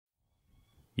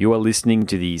You are listening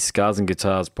to the Scars and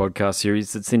Guitars podcast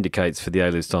series that syndicates for the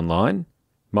A-List Online.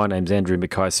 My name's Andrew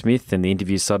Mackay-Smith, and the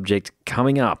interview subject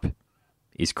coming up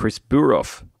is Chris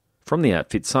Booroff from the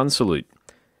outfit Sun Salute.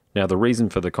 Now, the reason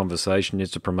for the conversation is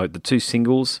to promote the two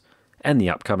singles and the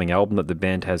upcoming album that the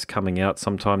band has coming out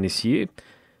sometime this year.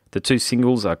 The two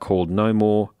singles are called No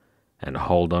More and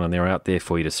Hold On, and they're out there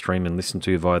for you to stream and listen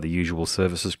to via the usual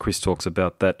services. Chris talks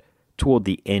about that toward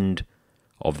the end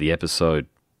of the episode.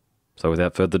 So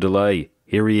without further delay,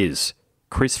 here he is,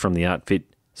 Chris from the outfit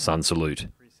Sun Salute.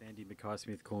 Chris, Andy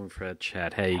Mackay-Smith calling for our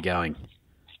chat. How are you going?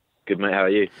 Good, mate. How are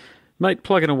you? Mate,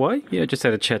 plugging away. Yeah, just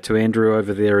had a chat to Andrew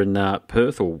over there in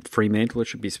Perth, or Fremantle, it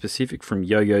should be specific, from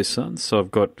Yo-Yo Sons. So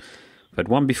I've had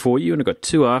one before you and I've got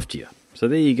two after you. So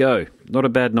there you go. Not a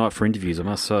bad night for interviews, I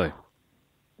must say.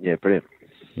 Yeah, brilliant.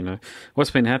 You know, what's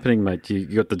been happening, mate? You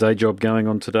got the day job going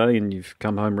on today and you've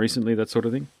come home recently, that sort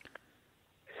of thing?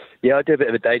 Yeah, I do a bit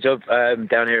of a day job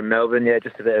down here in Melbourne. Yeah,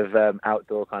 just a bit of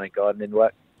outdoor kind of gardening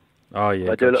work. Oh,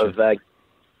 yeah. I do a lot of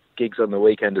gigs on the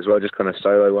weekend as well, just kind of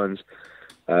solo ones,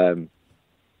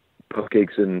 pop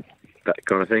gigs and that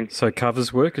kind of thing. So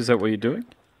covers work, is that what you're doing?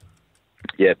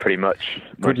 Yeah, pretty much.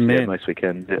 Good man. Yeah, most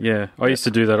weekends. Yeah, I used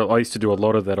to do that. I used to do a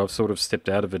lot of that. I've sort of stepped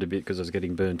out of it a bit because I was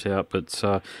getting burnt out. But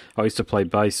I used to play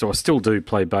bass, or I still do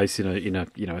play bass in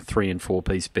a 3 and 4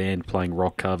 piece band, playing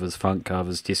rock covers, funk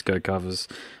covers, disco covers.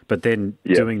 But then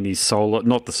doing these solo,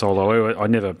 not the solo. I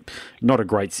never, not a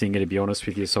great singer to be honest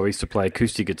with you. So I used to play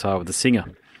acoustic guitar with a singer.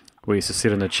 We used to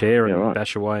sit in a chair and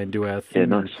bash away and do our thing.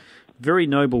 Yeah, nice. Very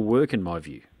noble work in my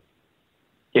view.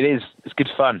 It is. It's good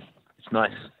fun. It's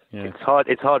nice. Yeah.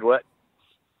 It's hard work,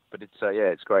 but it's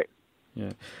it's great.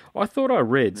 Yeah, I thought I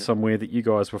read somewhere that you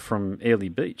guys were from Airlie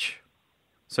Beach,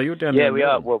 so you're down there. Yeah, we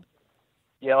are. Well,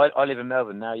 yeah, I live in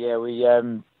Melbourne now. Yeah,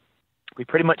 we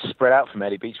pretty much spread out from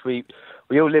Airlie Beach. We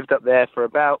all lived up there for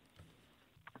about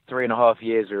 3.5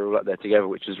 years. We were all up there together,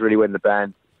 which was really when the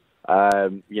band,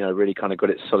 really kind of got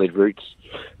its solid roots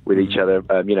with each other.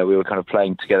 We were kind of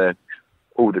playing together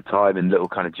all the time in little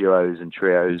kind of duos and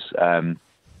trios.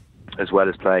 As well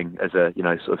as playing as a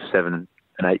sort of 7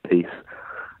 and 8 piece,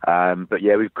 but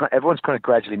yeah, everyone's kind of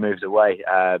gradually moved away.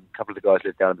 A couple of the guys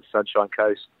live down the Sunshine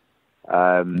Coast.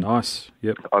 Nice.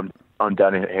 Yep. I'm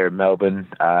down here in Melbourne,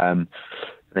 and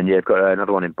then I've got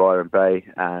another one in Byron Bay,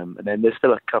 and then there's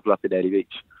still a couple up in Airlie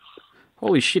Beach.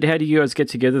 Holy shit! How do you guys get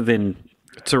together then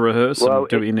to rehearse and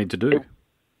do what you need to do?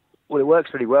 It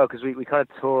works really well because we kind of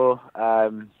tour.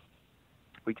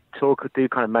 Do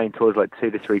kind of main tours like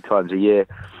 2 to 3 times a year,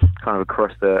 kind of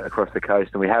across the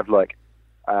coast, and we have like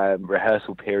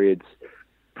rehearsal periods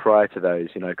prior to those,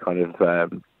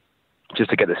 just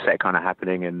to get the set kind of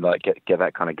happening and like get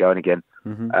that kind of going again.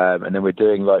 Mm-hmm. And then we're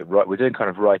doing kind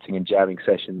of writing and jamming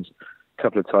sessions a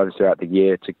couple of times throughout the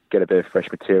year to get a bit of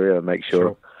fresh material and make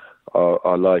sure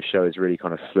our live show is really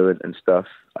kind of fluent and stuff.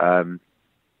 And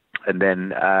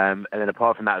then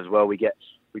apart from that as well,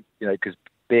 because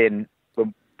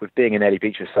with being in Airlie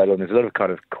Beach for so long, there's a lot of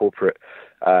kind of corporate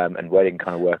and wedding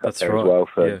kind of work up there as well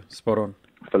spot on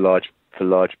for large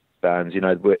bands. In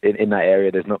that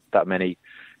area, there's not that many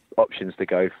options to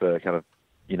go for kind of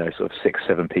sort of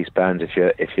 6-7 piece bands if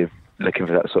you're looking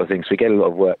for that sort of thing. So we get a lot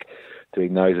of work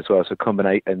doing those as well. So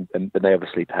combinate and they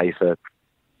obviously pay for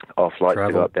our flights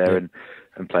to go up there and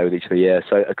play with each other. Yeah,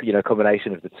 so a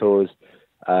combination of the tours,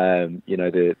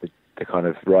 the kind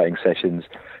of writing sessions,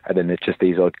 and then it's just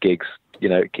these odd gigs.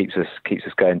 It keeps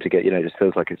us going to get. It just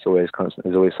feels like it's always constant.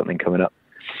 There's always something coming up.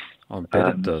 I bet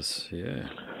it does. Yeah.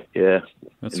 Yeah.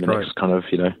 That's great. Next kind of,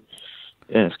 yeah,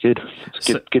 it's good. It's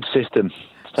a good system.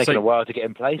 It's taken a while to get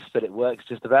in place, but it works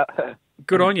just about.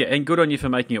 Good on you, and good on you for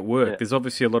making it work. Yeah. There's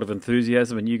obviously a lot of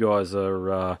enthusiasm, and you guys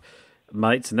are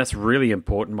mates, and that's really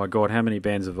important. My God, how many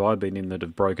bands have I been in that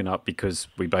have broken up because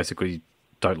we basically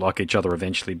don't like each other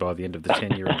eventually by the end of the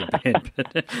tenure of the band.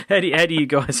 But how do you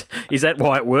guys, is that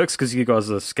why it works? Because you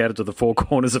guys are scattered to the 4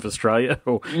 corners of Australia?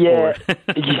 Yeah.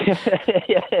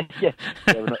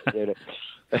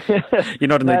 You're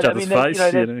not in each other's face.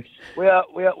 We are.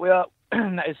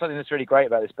 That is something that's really great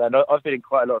about this band. I've been in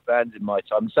quite a lot of bands in my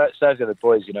time. So have the other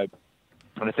boys, and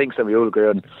I think that we all agree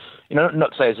on, not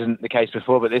to say this isn't the case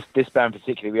before, but this band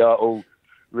particularly, we are all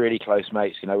really close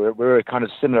mates. We're a kind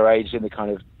of similar age in the kind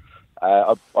of,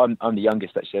 I'm the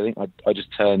youngest actually. I think I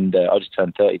just turned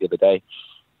 30 the other day.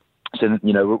 So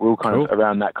we're all kind of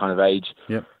around that kind of age.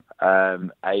 Yep.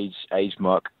 Age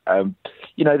mark.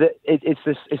 It's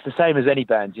the same as any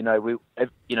band.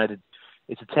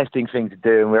 It's a testing thing to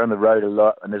do, and we're on the road a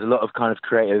lot, and there's a lot of kind of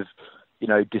creative,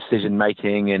 decision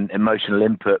making and emotional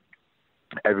input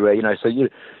everywhere. So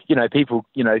people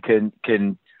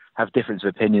can have difference of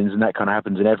opinions, and that kind of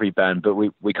happens in every band. But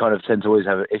we kind of tend to always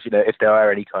have, if there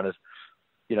are any kind of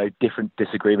different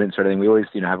disagreements or anything, we always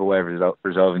have a way of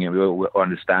resolving it. We all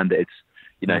understand that it's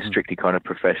strictly kind of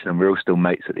professional, and we're all still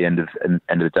mates at the end of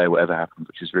the day, whatever happens,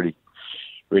 which is really,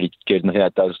 really good. And I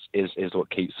think that is what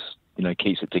keeps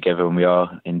it together when we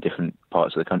are in different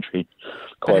parts of the country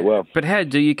quite well. But how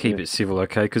do you keep it civil?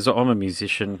 Okay, because I'm a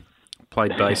musician,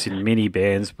 played bass in many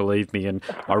bands, believe me, and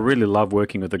I really love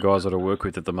working with the guys that I work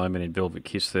with at the moment in Velvet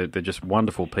Kiss. They're just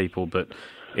wonderful people, but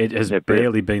it has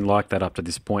barely been like that up to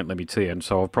this point, let me tell you. And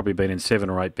so I've probably been in 7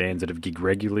 or 8 bands that have gigged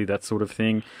regularly, that sort of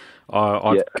thing.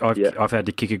 I've had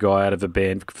to kick a guy out of a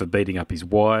band for beating up his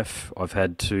wife. I've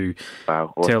had to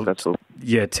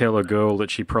tell a girl that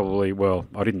she probably, well,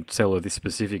 I didn't tell her this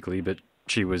specifically, but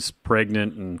she was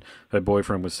pregnant and her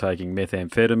boyfriend was taking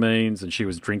methamphetamines and she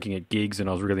was drinking at gigs, and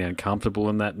I was really uncomfortable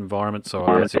in that environment, so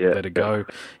I had to let her go.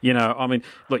 I mean,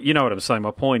 look, you know what I'm saying.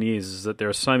 My point is that there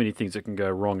are so many things that can go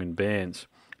wrong in bands,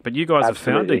 but you guys have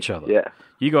found each other. Yeah.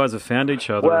 You guys have found each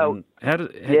other. Well,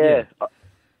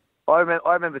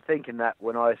 I remember thinking that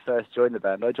when I first joined the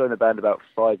band. I joined the band about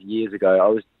 5 years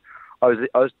ago. I was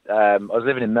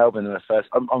living in Melbourne when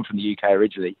I'm from the UK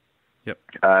originally. Yep.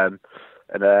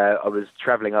 And I was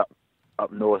travelling up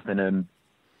north, and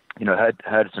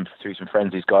heard through some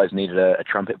friends, these guys needed a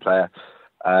trumpet player.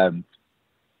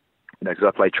 Because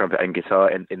I play trumpet and guitar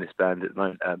in this band at the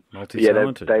moment.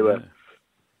 Multi-talented. They were.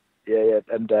 Yeah.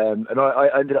 And I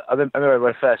ended up. I remember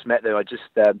when I first met them. I just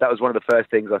that was one of the first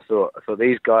things I thought. I thought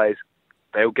these guys,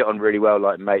 they all get on really well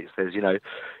like mates. There's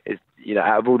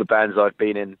out of all the bands I've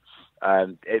been in,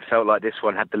 it felt like this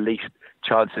one had the least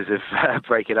chances of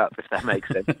breaking up, if that makes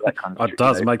sense. That kind of, it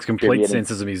does. It makes complete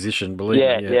sense as a musician, believe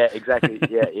me. Yeah, exactly.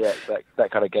 Yeah. That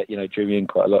kind of drew me in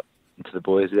quite a lot into the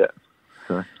boys, yeah.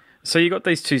 So you got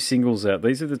these 2 singles out.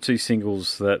 These are the 2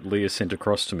 singles that Leah sent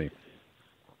across to me.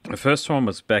 The first one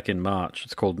was back in March.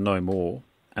 It's called No More.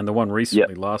 And the one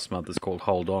recently, last month, is called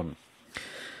Hold On.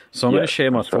 So I'm going to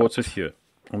share my thoughts with you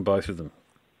on both of them.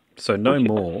 So No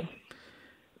More...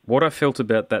 What I felt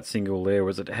about that single there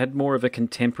was it had more of a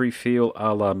contemporary feel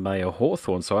a la Mayer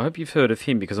Hawthorne. So I hope you've heard of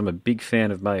him, because I'm a big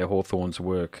fan of Mayer Hawthorne's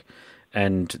work.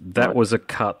 And that was a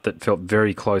cut that felt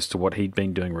very close to what he'd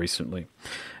been doing recently.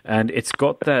 And it's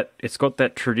got that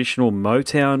traditional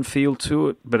Motown feel to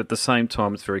it, but at the same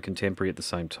time it's very contemporary at the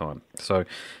same time. So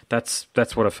that's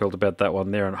what I felt about that one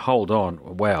there. And Hold On,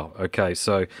 wow, okay,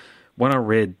 so when I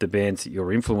read the bands that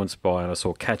you're influenced by and I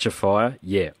saw Catch a Fire,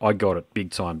 I got it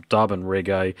big time. Dub and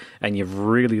reggae, and you've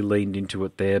really leaned into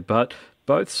it there. But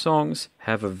both songs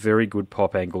have a very good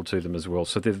pop angle to them as well,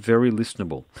 so they're very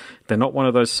listenable. They're not one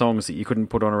of those songs that you couldn't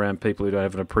put on around people who don't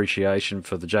have an appreciation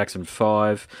for the Jackson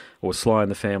 5 or Sly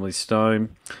and the Family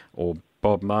Stone or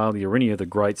Bob Marley or any of the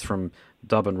greats from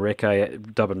dub and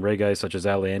reggae such as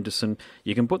Al Anderson.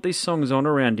 You can put these songs on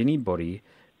around anybody,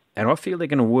 and I feel they're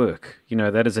going to work.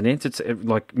 That is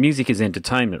like music is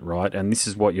entertainment, right? And this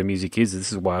is what your music is.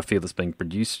 This is why I feel it's being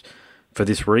produced for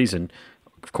this reason.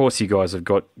 Of course, you guys have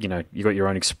got, you got your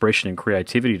own expression and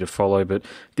creativity to follow, but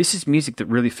this is music that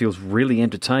really feels really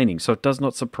entertaining. So it does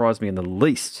not surprise me in the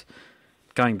least,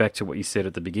 going back to what you said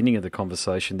at the beginning of the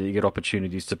conversation, that you get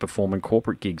opportunities to perform in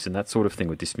corporate gigs and that sort of thing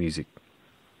with this music.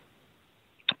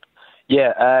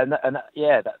 Yeah,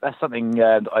 that's something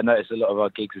that I notice a lot of our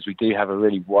gigs is we do have a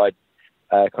really wide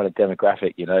kind of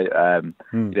demographic.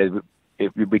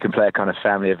 We can play a kind of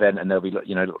family event, and there'll be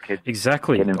little kids.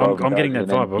 Exactly, I'm getting that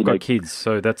vibe. I've got kids,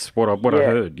 so that's what I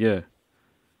heard. Yeah,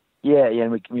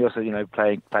 and we also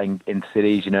playing in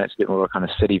cities. It's a bit more of a kind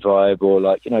of city vibe,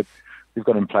 or we've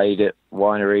gone and played at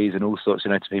wineries and all sorts.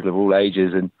 To people of all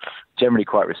ages, and generally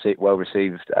quite well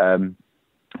received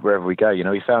wherever we go.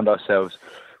 We found ourselves,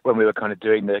 when we were kind of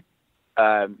doing the,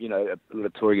 a lot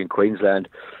of touring in Queensland,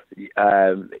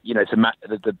 the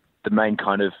main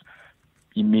kind of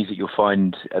music you'll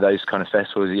find at those kind of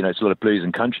festivals, it's a lot of blues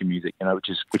and country music, which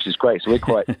is great. So we're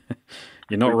quite,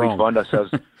 you're not wrong. We find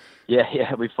ourselves,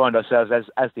 we find ourselves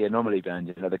as the anomaly band,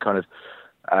 the kind of,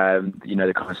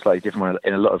 the kind of slightly different one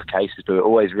in a lot of cases, but we're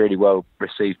always really well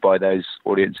received by those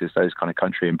audiences, those kind of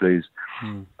country and blues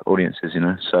audiences,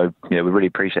 So, we're really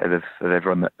appreciative of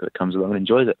everyone that comes along and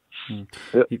enjoys it.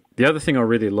 Yep. The other thing I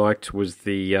really liked was is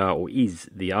the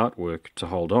artwork to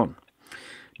Hold On.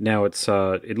 Now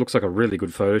it looks like a really good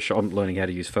Photoshop. I'm learning how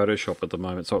to use Photoshop at the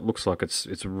moment, so it looks like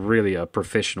it's really a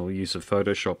professional use of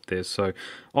Photoshop there. So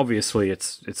obviously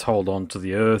it's Hold On to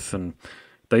the Earth and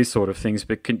these sort of things.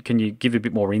 But can you give a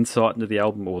bit more insight into the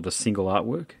album or the single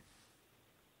artwork?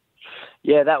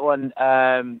 Yeah, that one.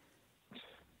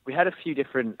 We had a few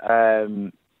different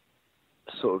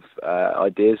sort of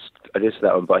ideas for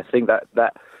that one, but I think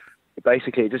that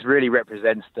basically it just really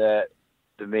represents the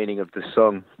meaning of the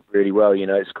song really well. You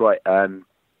know, it's quite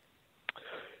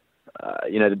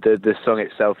you know, the song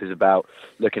itself is about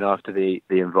looking after the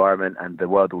environment and the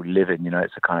world we live in. You know,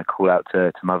 it's a kind of call out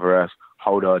to Mother Earth.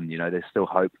 Hold on, you know, there's still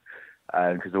hope,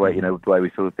 because the way, you know, the way we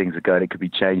feel things are going, it could be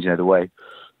changed. You know,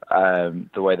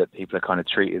 the way that people are kind of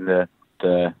treating the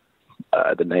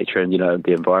nature and, you know,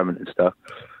 the environment and stuff.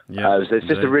 Yeah, so it's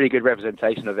just a really good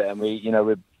representation of it. And we, you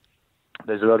know,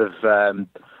 there's a lot of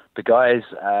the guys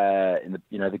in the,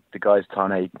 you know, the guys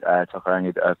Tane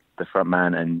Tokarangi, the front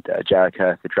man, and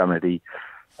Jarika, the drummer, the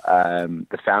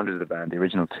founders of the band, the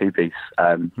original two-piece.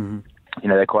 You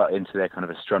know, they're quite into their kind of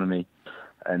astronomy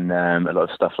and a lot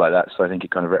of stuff like that. So I think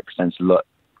it kind of represents a lot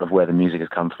of where the music has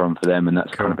come from for them, and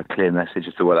that's kind of a clear message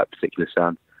as to what that particular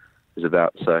sound is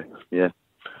about. So yeah,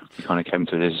 we kind of came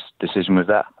to this decision with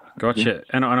that. Gotcha.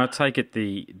 And I take it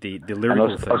the lyrical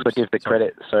things. Also give the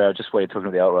credit. Sorry, I just while you're talking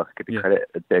about the artwork, I give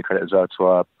a bit of credit as well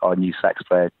to our new sax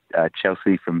player,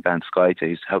 Chelsea from band Sky,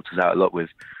 who's helped us out a lot with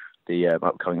the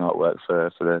upcoming artwork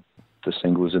for the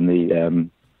singles and the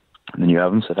new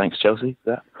album. So thanks, Chelsea,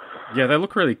 for that. Yeah, they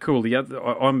look really cool.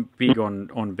 I'm big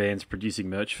on bands producing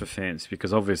merch for fans,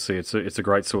 because obviously it's a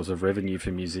great source of revenue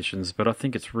for musicians, but I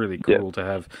think it's really cool to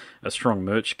have a strong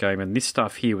merch game, and this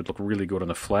stuff here would look really good on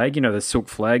a flag. You know, the silk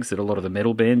flags that a lot of the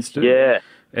metal bands do? Yeah.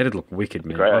 It'd look wicked,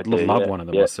 man. I'd love one of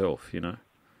them myself, you know.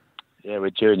 Yeah, we're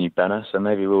due a new banner, so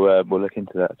maybe we'll look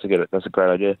into that. That's a great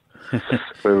idea.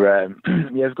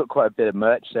 We've got quite a bit of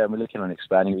merch, and we're looking on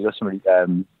expanding. We've got some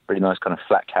really nice kind of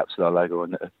flat caps with our logo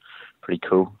on it. Pretty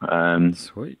cool.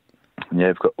 Sweet. Yeah,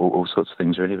 we've got all sorts of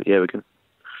things really, but yeah, we can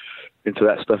into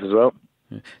that stuff as well.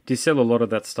 Yeah. Do you sell a lot of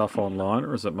that stuff online,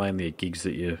 or is it mainly at gigs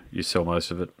that you sell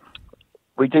most of it?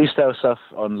 We do sell stuff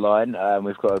online.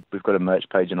 We've got a merch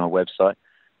page on our website.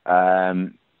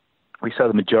 We sell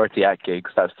the majority at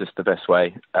gigs. That's just the best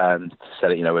way to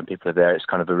sell it. You know, when people are there, it's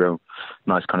kind of a real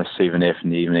nice kind of souvenir from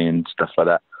the evening and stuff like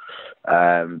that.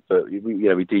 But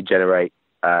we do generate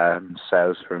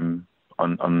sales from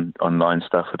online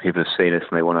stuff where people have seen it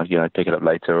and they want to, you know, pick it up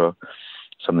later or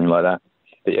something like that.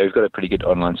 But yeah, we've got a pretty good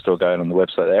online store going on the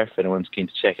website there. If anyone's keen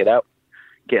to check it out,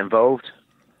 get involved.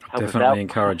 Definitely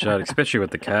encourage that, especially with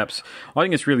the caps. I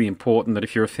think it's really important that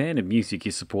if you're a fan of music,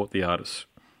 you support the artists,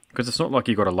 because it's not like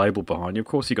you've got a label behind you. Of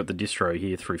course, you've got the distro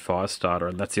here through Firestarter,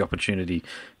 and that's the opportunity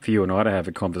for you and I to have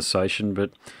a conversation.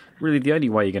 But really, the only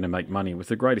way you're going to make money, with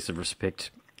the greatest of respect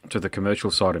to the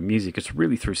commercial side of music, it's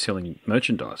really through selling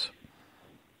merchandise.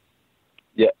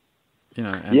 You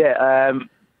know,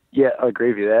 I agree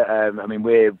with you there. I mean,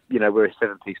 we're a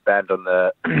 7-piece band on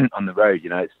the on the road. You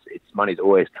know, it's money's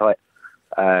always tight.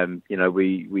 You know,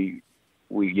 we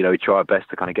try our best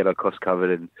to kind of get our costs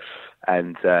covered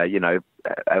and you know,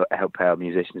 help pay our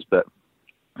musicians, but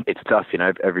it's tough. You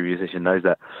know, every musician knows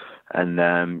that, and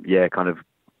kind of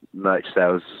merch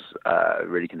sales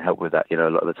really can help with that. You know,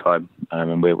 a lot of the time,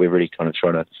 and we're really kind of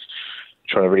trying to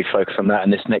really focus on that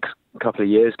in this next couple of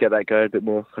years, get that going, a bit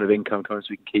more kind of income coming so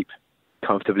we can keep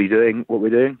comfortably doing what we're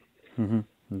doing. Mm-hmm.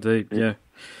 Indeed, yeah.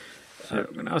 So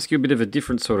I'm going to ask you a bit of a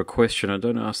different sort of question. I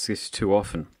don't ask this too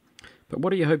often, but what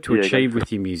do you hope to achieve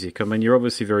with your music? I mean, you're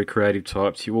obviously very creative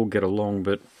types. You all get along,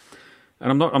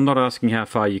 and I'm not asking how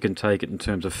far you can take it in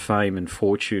terms of fame and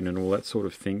fortune and all that sort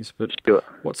of things, but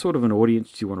what sort of an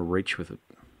audience do you want to reach with it?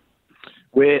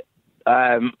 We've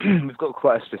got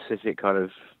quite a specific kind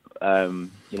of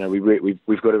you know,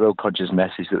 we've got a real conscious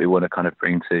message that we want to kind of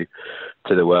bring to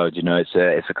the world. You know, it's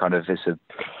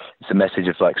a message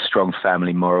of like strong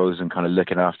family morals and kind of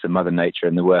looking after Mother Nature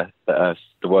and the world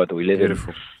that we live in,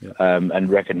 and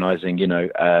recognizing, you know,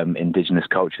 indigenous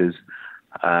cultures,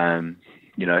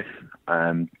 you know,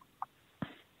 and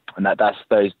that's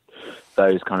those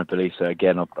kind of beliefs. So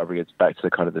again, I'll bring it back to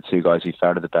the kind of the two guys who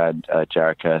founded the band,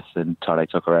 Jarika and Tane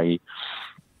Tokarangi.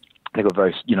 They've got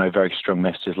very strong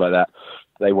messages like that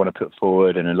they want to put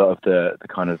forward, and a lot of the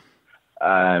kind of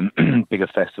bigger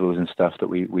festivals and stuff that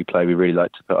we play, we really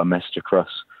like to put our message across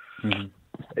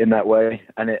in that way.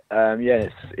 And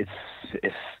it's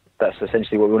that's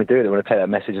essentially what we want to do. We want to take that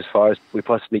message as far as we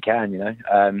possibly can. You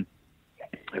know,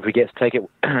 if we get to take it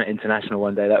international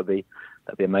one day, that'd be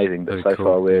amazing. But so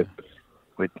far we're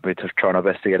just trying our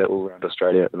best to get it all around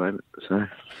Australia at the moment. So,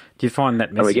 do you find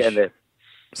that message? And we're getting there.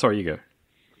 Sorry, you go.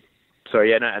 So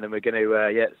and then we're going to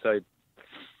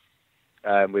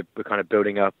we're kind of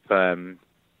building up our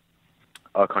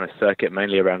kind of circuit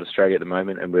mainly around Australia at the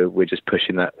moment, and we're just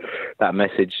pushing that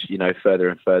message, you know, further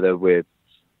and further. We're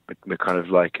kind of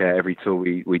like every tour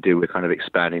we do, we're kind of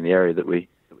expanding the area that we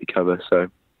cover. So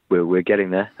we're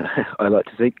getting there. I like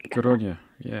to think. Good on you.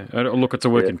 Yeah. Look, it's a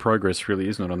work in progress, really,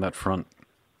 isn't it, on that front?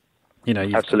 You know,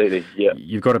 Absolutely, yeah.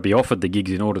 You've got to be offered the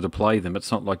gigs in order to play them.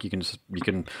 It's not like you can.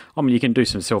 I mean, you can do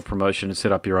some self promotion and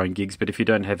set up your own gigs, but if you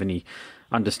don't have any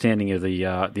understanding of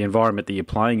the environment that you're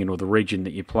playing in or the region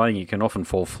that you're playing, you can often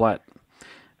fall flat.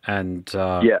 And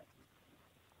yeah.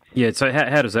 So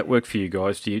how does that work for you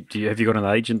guys? Do you have you got an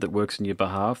agent that works on your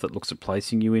behalf that looks at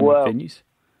placing you in venues?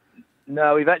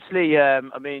 No, we've actually. I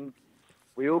mean,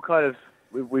 we've all kind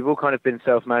of been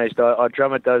self-managed. Our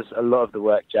drummer does a lot of the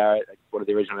work, Jarrett, one of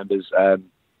the original members,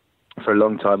 for a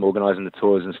long time, organising the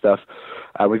tours and stuff.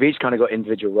 We've each kind of got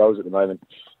individual roles at the moment.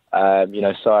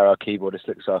 Sarah, our keyboardist,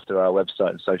 looks after our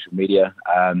website and social media.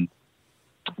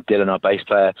 Dylan, our bass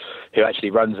player, who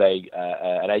actually runs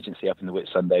an agency up in the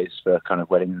Whitsundays for kind of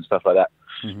weddings and stuff like that.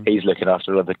 Mm-hmm. He's looking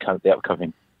after a lot of the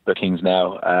upcoming bookings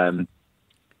now.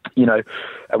 And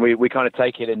we kind of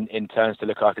take it in turns to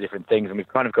look after different things, and we've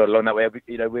kind of got along that way.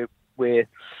 We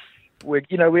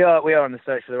are on the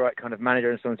search for the right kind of manager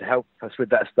and someone to help us with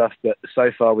that stuff. But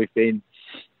so far, we've been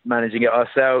managing it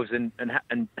ourselves, and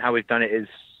how we've done it is,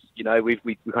 we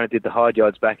kind of did the hard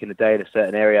yards back in the day in a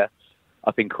certain area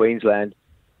up in Queensland.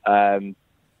 From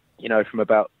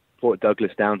about Port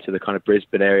Douglas down to the kind of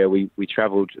Brisbane area, we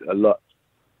travelled a lot.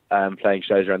 Playing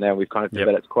shows around there, and we've kind of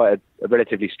developed quite a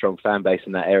relatively strong fan base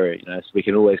in that area, so we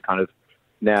can always kind of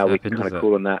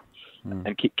call on that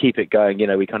and keep it going.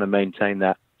 We kind of maintain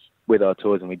that with our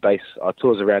tours, and we base our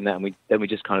tours around that, and then we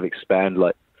just kind of expand.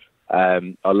 Like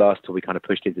our last tour, we kind of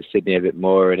pushed into Sydney a bit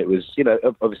more, and it was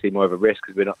obviously more of a risk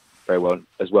because we're not very well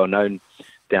known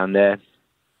down there.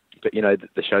 But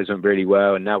the shows went really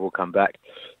well, and now we'll come back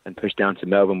and push down to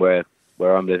Melbourne, where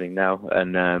I'm living now,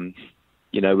 and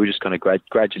we just kind of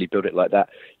gradually build it like that.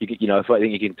 If I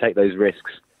think you can take those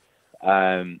risks,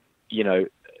 in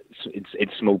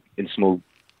small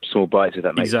bites, if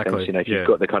that makes sense. If you've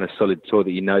got the kind of solid tour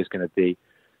that is going to be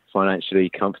financially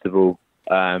comfortable,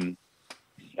 and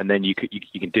then you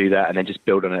can do that, and then just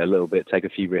build on it a little bit, take a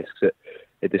few risks at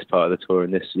this part of the tour,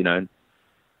 and this,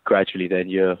 gradually then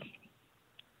you're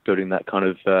building that kind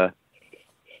of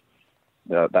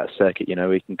that circuit.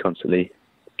 We can constantly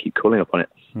keep calling upon it.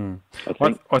 I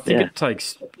think it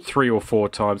takes 3 or 4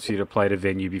 times for you to play at a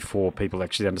venue before people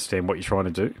actually understand what you're trying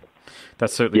to do.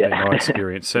 That's certainly been my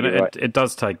experience. And it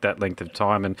does take that length of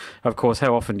time. And, of course,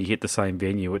 how often do you hit the same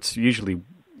venue? It's usually,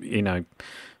 3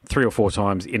 or 4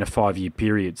 times in a 5-year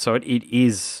period. So it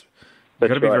is... You've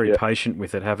got to be very patient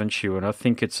with it, haven't you? And I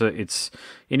think it's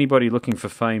anybody looking for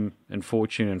fame and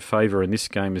fortune and favour in this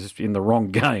game is in the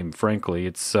wrong game. Frankly,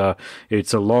 it's a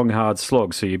long, hard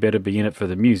slog. So you better be in it for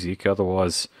the music,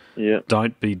 otherwise,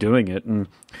 don't be doing it. And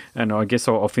I guess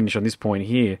I'll finish on this point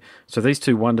here. So these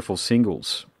 2 wonderful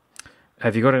singles.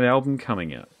 Have you got an album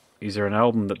coming out? Is there an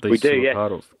album that these 2 are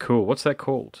part of? Cool. What's that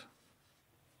called?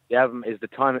 The album is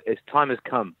Time Has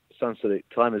Come. Sunsalute.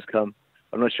 Time Has Come.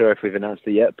 I'm not sure if we've announced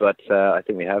it yet, but I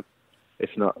think we have.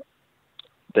 If not,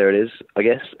 there it is, I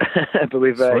guess. But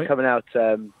we've coming out,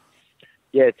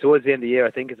 towards the end of the year,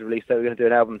 I think, is the release date. We're going to do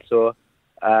an album tour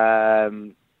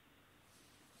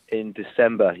in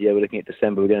December. Yeah, we're looking at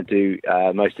December. We're going to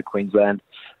do most of Queensland,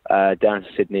 down to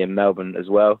Sydney and Melbourne as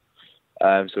well.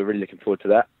 So we're really looking forward to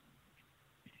that.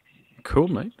 Cool,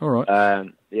 mate. All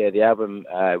right. The album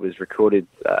was recorded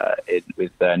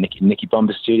with Nicky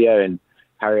Bomber's studio in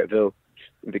Harriettville,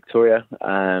 in Victoria,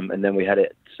 and then we had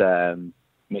it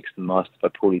mixed and mastered by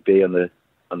Paulie B on the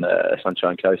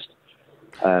Sunshine Coast.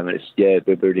 And it's we're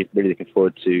really looking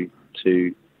forward to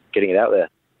getting it out there.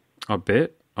 I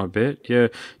bet, yeah.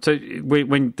 So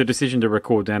when the decision to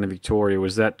record down in Victoria,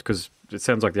 was that because it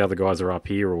sounds like the other guys are up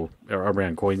here or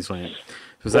around Queensland?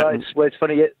 It's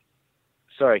funny.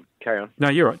 Sorry, carry on. No,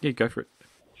 you're right. Yeah, go for it.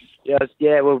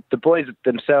 Yeah. Well, the boys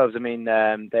themselves, I mean,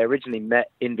 they originally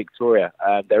met in Victoria.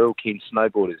 They're all keen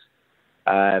snowboarders.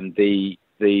 The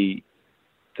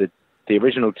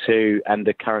original 2 and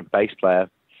the current bass player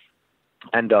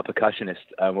and our percussionist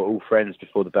were all friends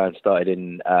before the band started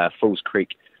in Falls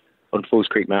Creek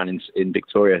Mountains in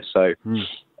Victoria. So,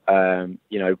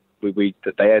 we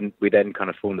then kind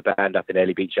of formed the band up in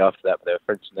Early Beach after that. But they were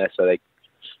friends from there, so they.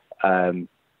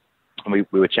 And we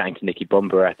were chatting to Nicky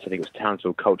Bomber at, I think it was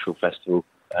Townsville Cultural Festival,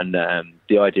 and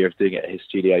the idea of doing it at his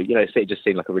studio, it just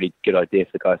seemed like a really good idea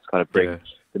for the guys to kind of bring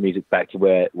the music back to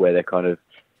where their kind of,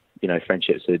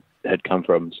 friendships had come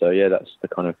from. So that's the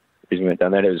kind of reason we went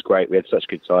down there. And it was great. We had such a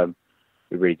good time.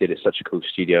 We really did it. Such a cool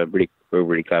studio. We're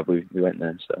really glad we went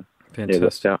there. So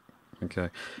fantastic. Okay.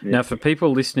 Yeah. Now, for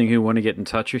people listening who want to get in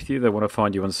touch with you, they want to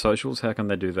find you on socials. How can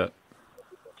they do that?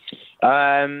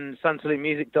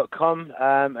 sunsalutemusic.com,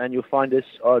 and you'll find us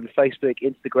on Facebook,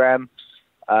 Instagram,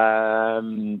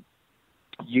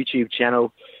 YouTube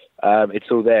channel. It's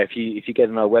all there. If you get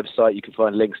on our website, you can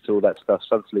find links to all that stuff.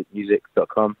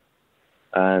 sunsalutemusic.com.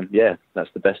 Yeah, that's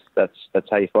the best. That's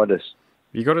how you find us.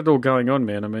 You got it all going on,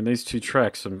 man. I mean, these 2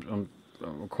 tracks, I'm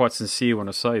quite sincere when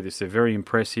I say this. They're very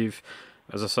impressive.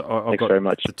 As I say, I've got very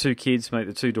much. The 2 kids, mate,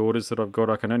 the 2 daughters that I've got.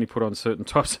 I can only put on certain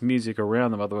types of music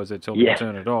around them, otherwise they tell me to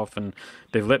turn it off. And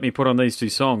they've let me put on these 2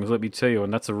 songs, let me tell you,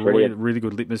 and that's a really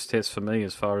good litmus test for me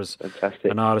as far as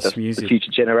an artist's music. The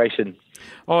future generation.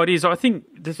 Oh, it is. I think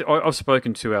I've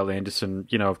spoken to Al Anderson.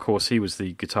 You know, of course, he was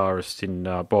the guitarist in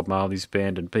Bob Marley's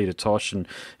band and Peter Tosh, and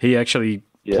he actually.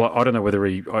 I don't know whether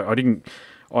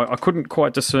I couldn't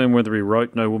quite discern whether he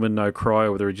wrote No Woman, No Cry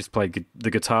or whether he just played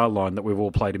the guitar line that we've all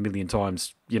played a million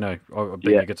times. You know,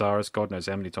 being a guitarist, God knows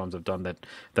how many times I've done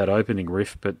that opening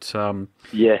riff. But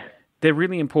they're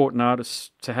really important artists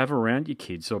to have around your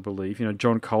kids, I believe. You know,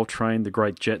 John Coltrane,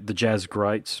 the jazz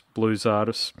greats, blues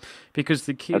artists. Because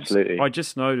the kids, absolutely. I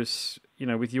just notice, you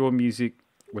know, with your music,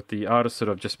 with the artists that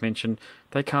I've just mentioned,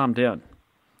 they calm down.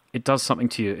 It does something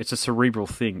to you. It's a cerebral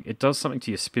thing. It does something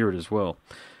to your spirit as well.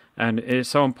 And it's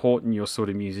so important, your sort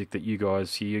of music, that you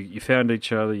guys, you found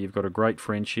each other, you've got a great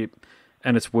friendship,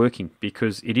 and it's working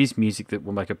because it is music that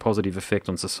will make a positive effect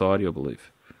on society, I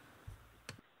believe.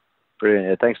 Brilliant.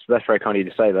 Yeah, thanks. That's very kind of you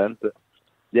to say, man. But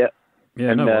yeah,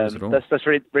 and, no worries at all. That's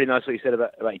really nice what you said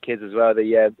about your kids as well.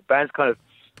 The band's kind of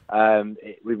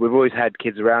we've always had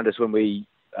kids around us when we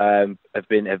have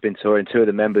been touring. 2 of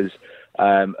the members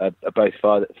are both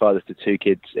fathers to 2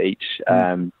 kids each.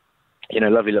 You know,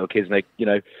 lovely little kids, and they, you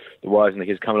know, the wives and the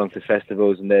kids come along to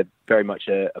festivals, and they're very much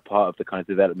a part of the kind of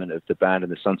development of the band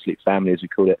and the Sun Salute family, as we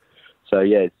call it. So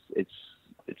yeah,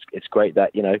 it's great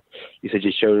that, you know, you said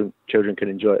your children can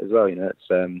enjoy it as well. You know,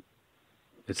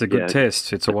 it's a good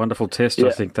test. It's a wonderful test.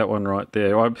 I think that one right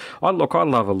there. I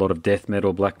love a lot of death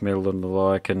metal, black metal, and the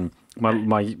like. And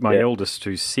my eldest,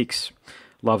 who's 6.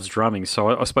 Loves drumming,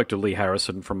 so I spoke to Lee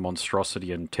Harrison from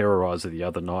Monstrosity and Terrorizer the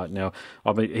other night. Now,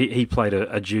 I mean, he played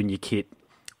a junior kit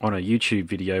on a YouTube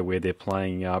video where they're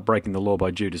playing Breaking the Law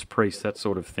by Judas Priest, that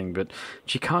sort of thing, but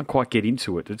she can't quite get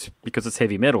into it. It's because it's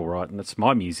heavy metal, right, and it's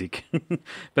my music.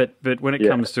 but when it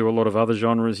comes to a lot of other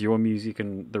genres, your music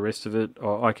and the rest of it,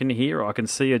 I can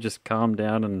see her just calm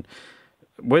down, and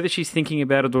whether she's thinking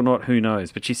about it or not, who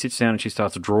knows, but she sits down and she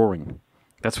starts drawing.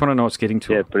 That's when I know it's getting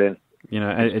to her. Yeah, brilliant. You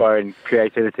know, inspiring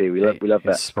creativity. We love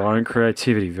that. Inspiring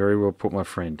creativity. Very well put, my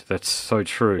friend. That's so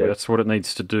true. Yeah. That's what it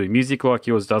needs to do. Music like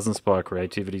yours does inspire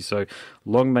creativity. So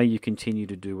long may you continue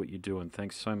to do what you do. And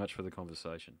thanks so much for the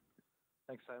conversation.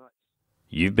 Thanks so much.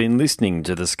 You've been listening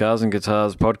to the Scars and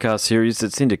Guitars podcast series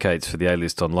that syndicates for the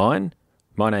A-List Online.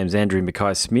 My name's Andrew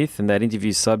Mackay-Smith, and that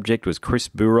interview subject was Chris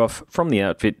Booroff from the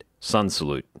outfit Sun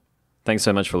Salute. Thanks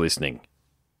so much for listening.